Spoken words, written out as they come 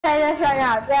say this right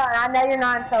now, Dylan. I know you're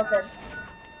not insulted.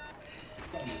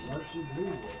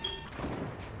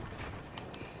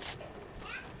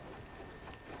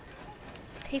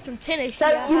 He's from Tennessee.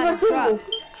 So you from Tennessee?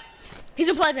 He's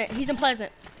in Pleasant. He's in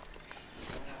Pleasant.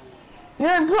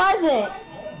 You're in Pleasant.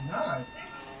 Oh, nice.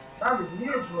 Probably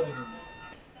near Pleasant.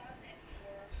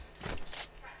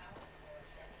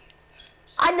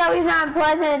 I know he's not in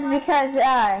Pleasant because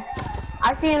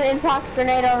I see him in Toss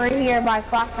Grenade over here by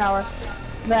Clock Tower,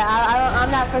 but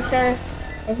I'm not for sure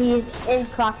if he's in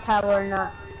Clock Tower or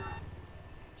not.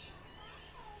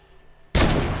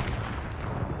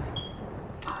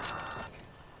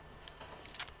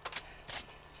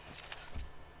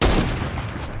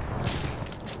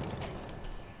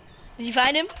 Did you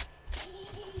find him?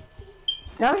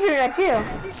 No, I'm shooting at you.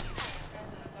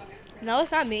 No,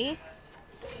 it's not me.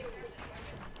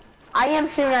 I am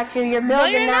shooting at you. You're No,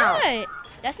 building you're now. not.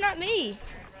 That's not me.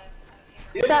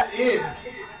 Yes, it is.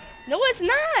 No, it's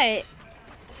not.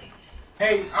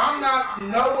 Hey, I'm not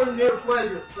nowhere near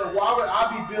Pleasant, so why would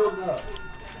I be building up?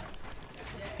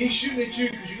 He's shooting at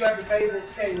you because you got the favorite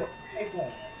take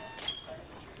one.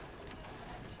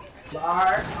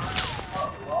 Liar.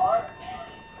 Liar.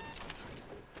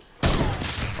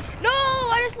 No,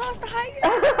 I just lost the high.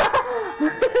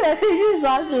 You just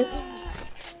lost it.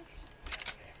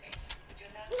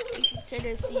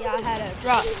 Tennessee, I had a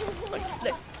drop.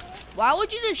 Look, why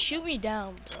would you just shoot me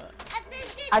down, bro?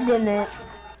 I didn't.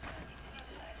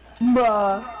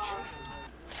 Bruh.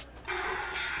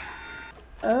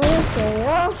 Okay.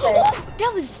 Oh,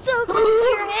 that was so close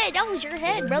to your head. That was your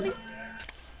head, brother.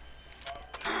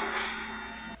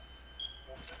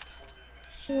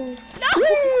 No!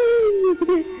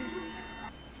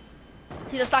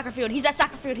 He's at soccer field. He's at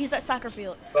soccer field. He's at soccer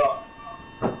field.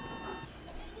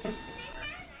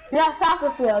 Yeah,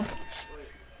 soccer field.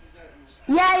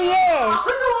 Yeah, he is.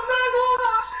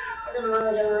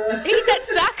 He's at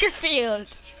soccer field.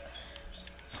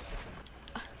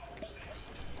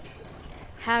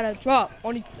 Had a drop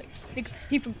on his.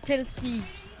 He from Tennessee.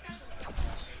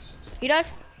 He does?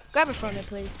 Grab it from him,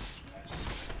 please.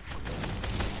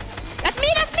 That's me,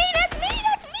 that's me, that's me,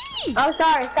 that's me! Oh,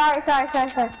 sorry.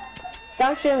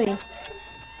 Don't shoot me.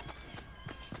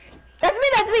 That's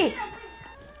me.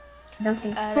 Don't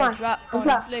shoot. Come on. Drop on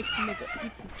Let's flex, nigga. He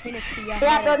from Tennessee. Yeah,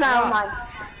 throw that on mine.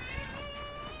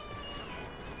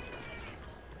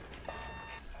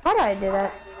 Why did I do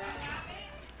that?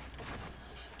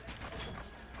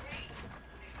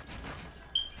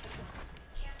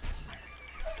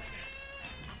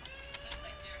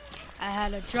 I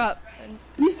had a drop.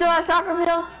 You still at soccer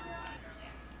field?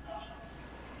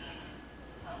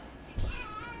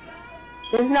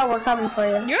 There's nowhere coming for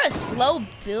you. You're a slow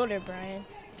builder, Brian.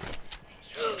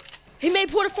 He made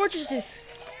Porta Fortresses.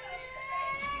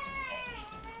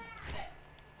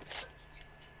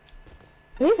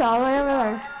 He's all the way over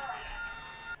there.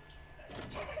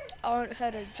 I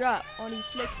had a drop on his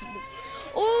flex.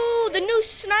 Oh, the new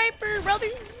sniper, brother.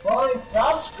 Brian,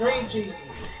 stop screeching.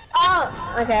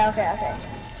 Oh, okay.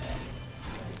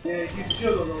 Yeah, you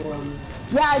still don't know where it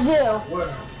is. Yeah, I do.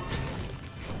 Where?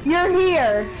 You're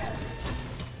here.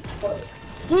 What?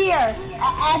 Here,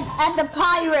 at the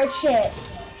pirate ship.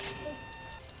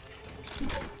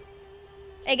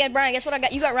 Hey, guys, Brian, guess what I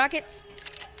got? You got rockets?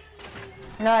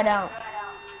 No, I don't.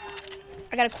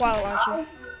 I got a quad launcher.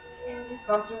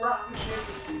 Come to rocket ship.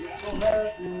 I'm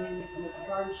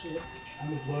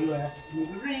gonna blow your ass to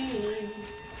smithereens.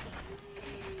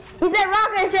 He's at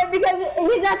rocket ship because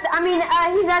he's at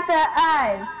he's at the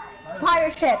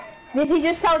pirate ship. This he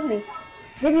just told me.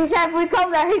 Because he said if we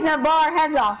come there, he's gonna blow our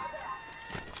heads off.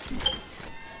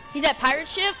 He's at pirate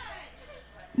ship?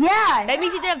 Yeah. That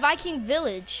means he's at Viking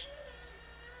Village.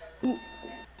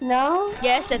 No?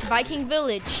 Yes, that's Viking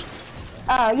Village.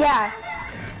 Oh, yeah.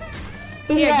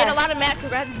 Here, get a lot of mats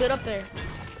because I have to build up there.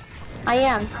 I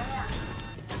am.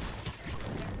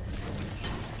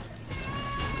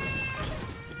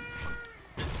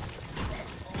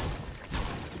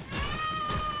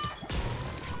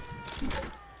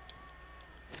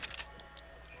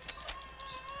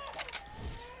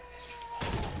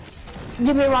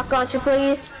 Give me a rock launcher,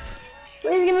 please.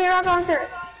 Please give me a rock launcher.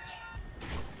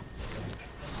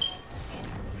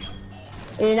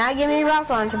 You did not give me a rock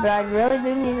launcher, but I really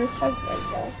do need a strike like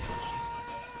that.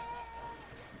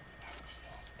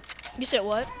 You said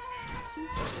what?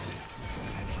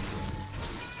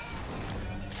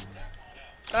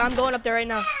 I'm going up there right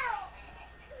now.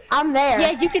 I'm there.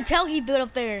 Yeah, you can tell he built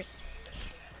up there.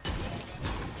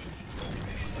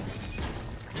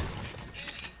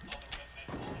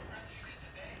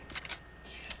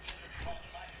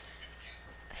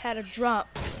 Had a drop.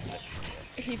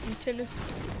 He from Tennessee.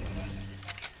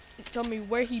 Tell me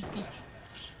where he be.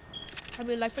 I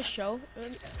mean, like for show.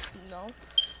 No.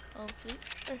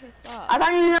 I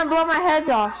thought you were gonna blow my heads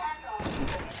off.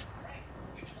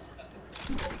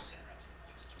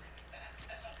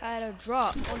 I had a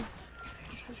drop on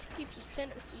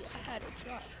Tennessee. I had a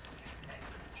drop.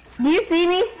 Do you see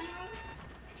me?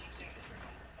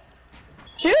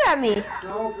 Shoot at me.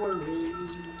 Don't worry.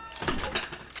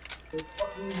 It's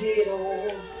fucking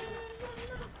ghetto.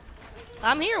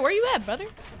 I'm here. Where you at, brother?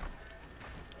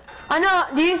 I know.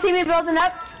 Do you see me building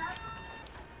up?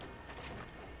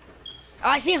 Oh,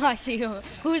 I see him. I see him.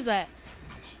 Who is that?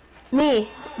 Me.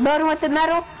 Building with the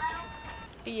metal?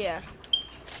 Yeah.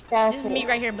 That's This is me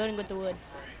right here building with the wood.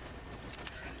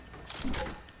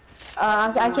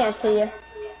 I can't see you.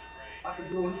 I can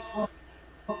go as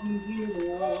fucking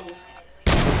ghetto.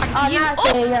 Oh, now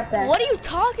I see you up there. What are you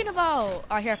talking about?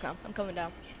 Oh, here I come. I'm coming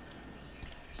down.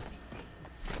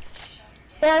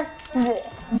 Here.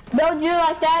 Build you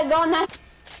like that. Go on that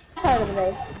side of the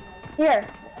base. Here.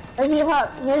 Here's your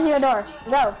hook. Here's your door.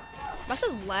 Go. My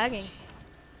stuff's lagging.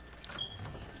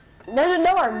 There's a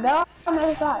door. Go on the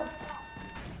other side.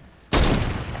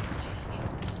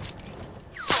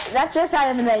 That's your side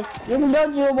of the base. You can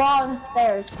build you a wall and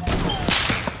stairs.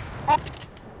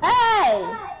 Hey!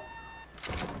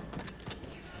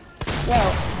 Yo.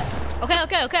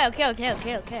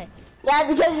 Okay. Yeah,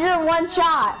 because you're in one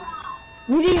shot.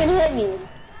 You didn't even hit me.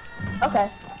 Okay.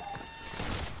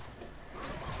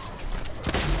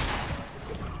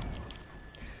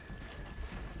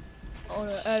 Oh,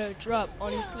 I had a drop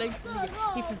on his leg.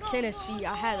 He from Tennessee.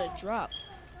 I had a drop.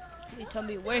 He told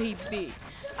me where he be.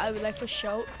 I would like for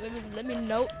show. Let me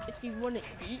know if you want to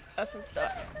eat after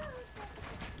that.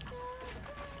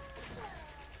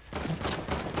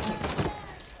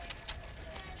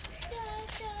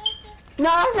 No,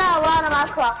 that's not allowed on my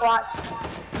clock watch.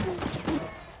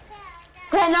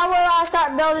 Okay, now we'll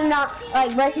start building down,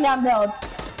 like breaking down builds.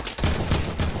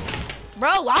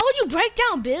 Bro, why would you break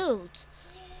down builds?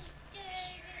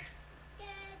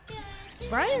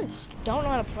 Brian's don't know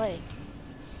how to play.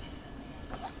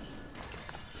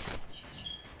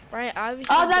 Brian,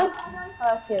 obviously. Oh,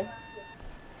 that's you.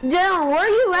 Dylan, where are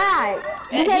you at?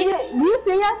 Because do you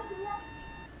see us?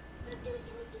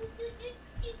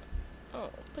 Oh,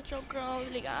 put your girl,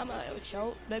 like I'm a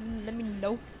show. Let me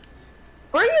know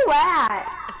Where are you at?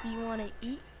 if you wanna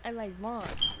eat and like Vaughn.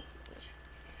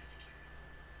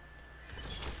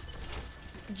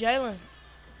 Jalen.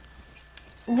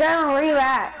 Dylan, where you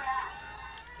at?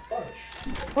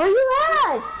 Where you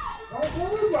at?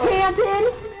 Camping?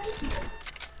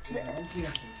 Yeah, I'm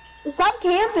camping. Stop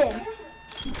camping.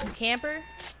 Camper.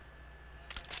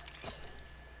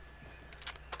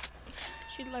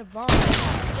 She's like Vaughn.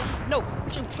 No,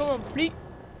 she's complete.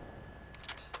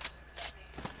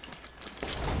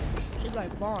 She's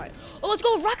like Vaughn. Oh, let's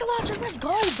go rocket launcher. Let's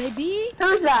go, baby.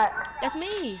 Who's that? That's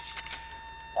me.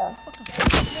 Oh. What the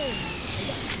fuck?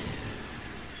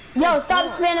 Yo,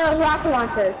 stop spamming those rocket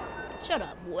launchers. Shut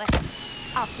up, boy.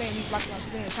 I'll spam these rocket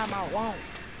launchers any time I want.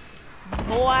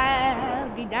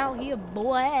 Boy, get down here,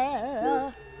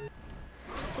 boy.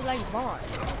 She's like Vaughn.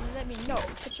 Let me know.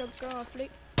 Put your girl on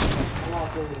flick.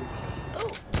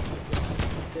 Ooh.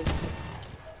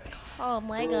 Oh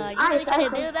my god. You think I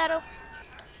can do that?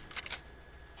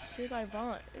 She's like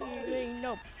Vaughn.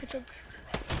 No, put your.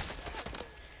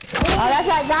 Oh, that's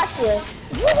why I got you.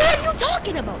 What are you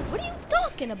talking about? What are you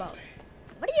talking about?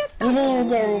 What are you You talking didn't even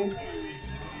get me.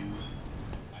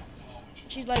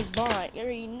 She's like Vaughn.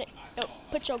 No,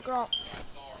 put your girl.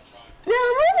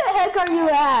 Dylan, where the heck are you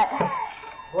at?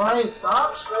 Brian,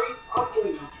 stop straight up,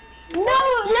 please. No,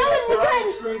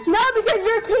 because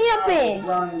you're camping.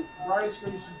 Brian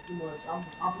screams too much.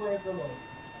 I'm playing solo.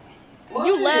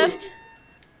 You left.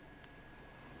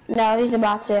 No, he's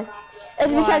about to.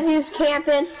 It's because he's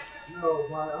camping. No,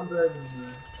 Brian, I'm better than you.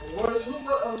 Who's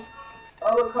the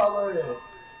other color is?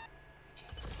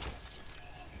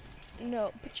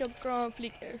 No, put your girl on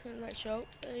fleek in that show.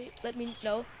 Let me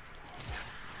know.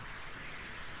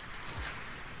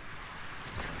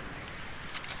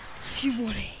 If you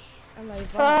want it. I'm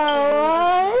like,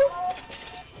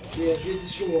 Yeah, get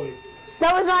destroyed.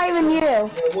 That was not even you. Yeah,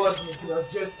 it was me, because I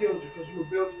just killed you, because you were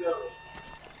built together.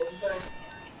 What you saying?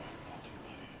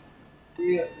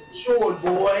 Yeah, destroyed,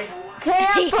 boy.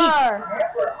 Camper.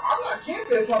 I'm not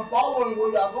camping, so I'm following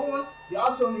where y'all going.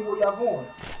 Y'all telling me where y'all going.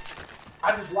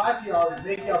 I just lied to y'all and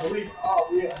make y'all believe, oh,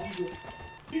 yeah,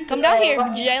 he's come down here,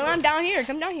 Jalen. I'm down here.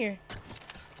 Come down here.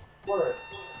 Where?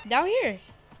 Down here.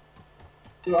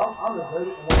 Dude, I'm the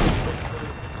greatest one.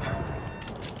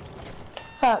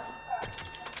 Up.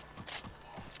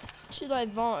 She's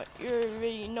like, Vaughn, you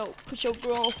already know. Put your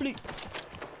girl on fleek.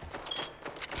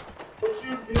 What's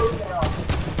your deal now?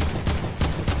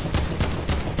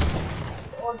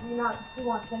 Or do you not see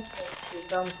one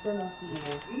text I'm spending to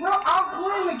you? No, I'm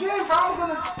playing the game. How am I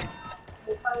gonna?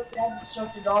 If I just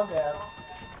choked your dog out.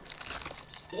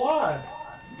 Why?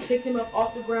 Picked him up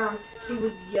off the ground. He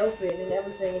was yelping and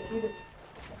everything. If you'd have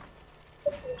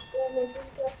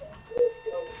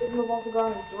picked him up off the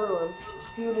ground and threw him,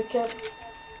 if you would have kept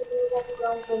picking him up off the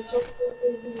ground and choked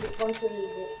him, he would have punctured his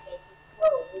throat.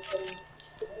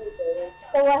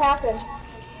 So what happened?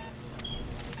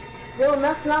 Dylan,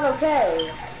 that's not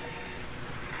okay.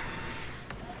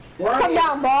 Come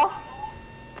down, ball.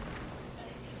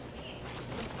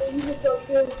 You just go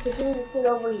continue to sit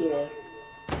over here.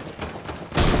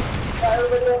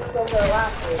 Everybody else goes there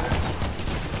laughing.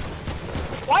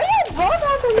 Why are you both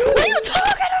out the What are you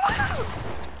talking about?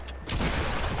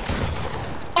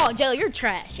 Oh, Jelly, you're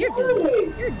trash. You're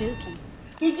dookie. You're dookie.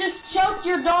 He just choked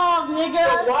your dog, So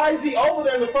nigga. why is he over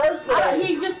there in the first place?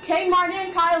 He just came right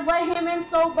in, kind of let him in,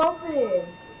 so both of them.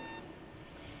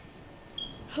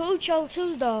 Who choked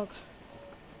whose dog?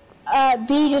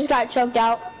 B just got choked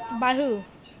out. By who?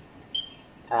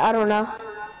 I don't know.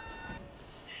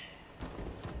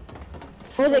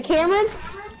 Was it Cameron?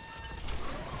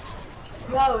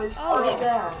 No, it's Oh,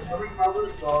 down.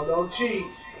 Oh, don't cheat.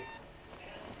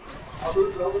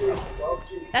 Don't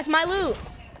cheat. That's my loot.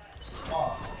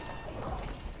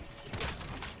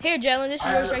 Here, Jalen, this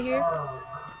is yours right here.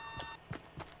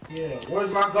 Yeah, where's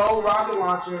my gold rocket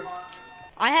launcher?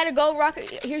 I had a gold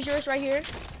rocket. Here's yours right here.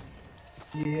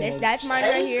 Yeah, That's mine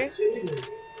right here.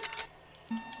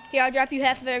 Here, I'll drop you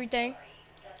half of everything.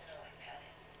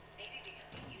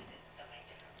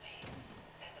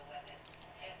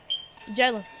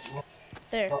 Jalen.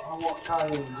 There. I want Kyle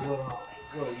as well.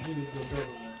 So you need to go build it.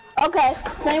 Okay,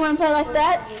 now you want to play like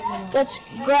that? Let's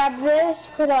grab this,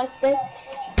 put it like this.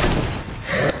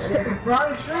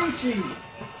 Brian String Cheese.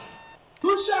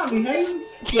 Who shot me, Hayden?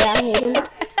 Yeah, I hate it.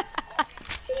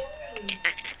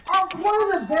 I'm playing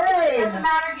the game. Doesn't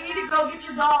matter, you need to go get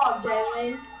your dog,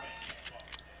 Jalen.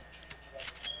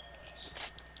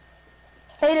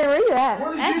 Hayden, where you at?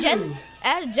 What Ask did you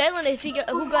do? Jalen if he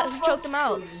who choked him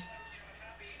out.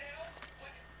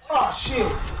 Oh shit.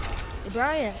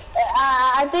 Brian.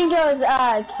 I think it was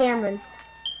Cameron.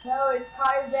 No, it's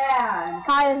Kai's dad.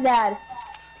 Kaya's dad.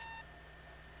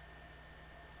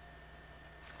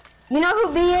 You know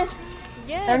who B is?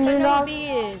 Yes, Our I new know dog? who B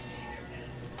is.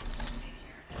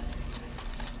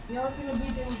 The only thing would be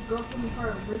to go to me for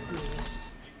a victory.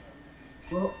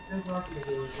 Well, there's nothing to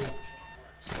do with it.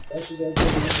 That's just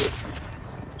that.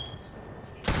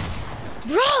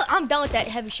 Bro, I'm done with that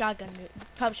heavy shotgun,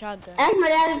 pop shotgun. Ask my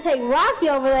dad to take Rocky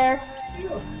over there.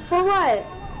 For what?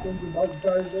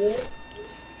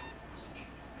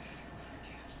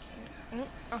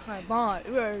 Vaughn,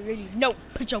 you already know.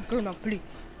 Put your girl on fleek.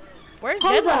 Where's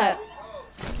Hold Jalen up. at?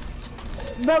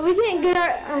 But we can't get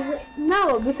our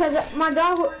no, because my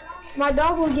dog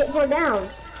will get put down.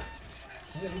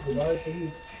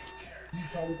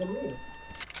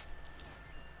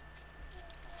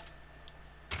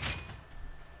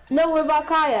 No, what about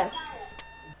Kaya?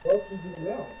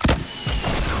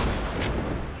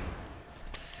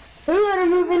 Who let her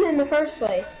move in the first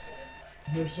place?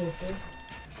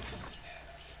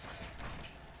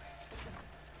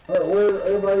 Alright, where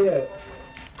everybody at?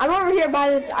 I'm over here by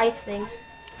this ice thing.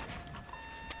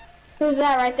 Who's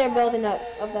that right there building up?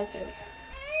 Oh, that's it.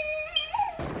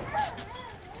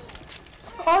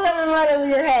 Hold up and right over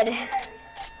your head.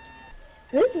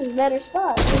 This is a better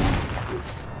spot.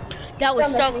 That was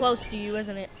Don't so mess with close to you,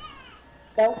 isn't it?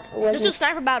 No, it This wasn't. is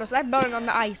sniper battle. Sniper battle on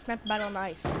the ice. Sniper battle on the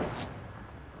ice.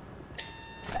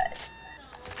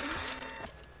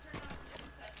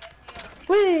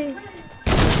 Whee!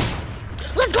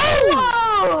 Let's go!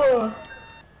 Whoa!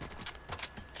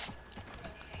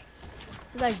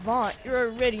 Like Vaughn, you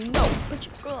already know. What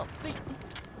you gonna be?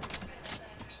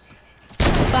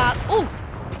 Bob. Ooh!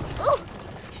 Ooh!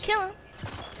 Kill him.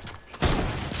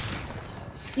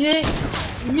 Yeah,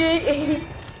 yeah.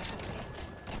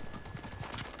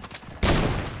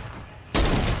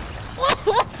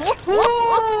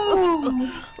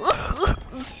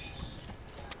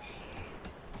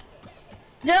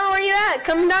 Dylan, where you at?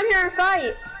 Come down here and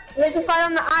fight. We have to fight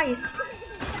on the ice.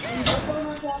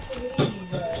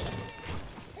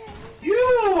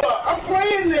 You! I'm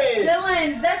playing this!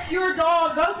 Dylan, that's your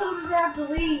dog. Go tell him to have to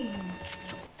leave.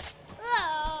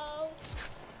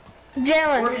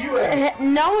 Jalen. Where you at?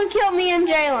 No one killed me and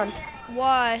Jalen.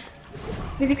 Why?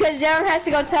 Because Jalen has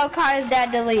to go tell Kaya's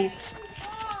dad to leave.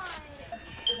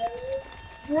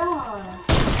 Yeah.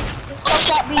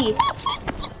 shot B.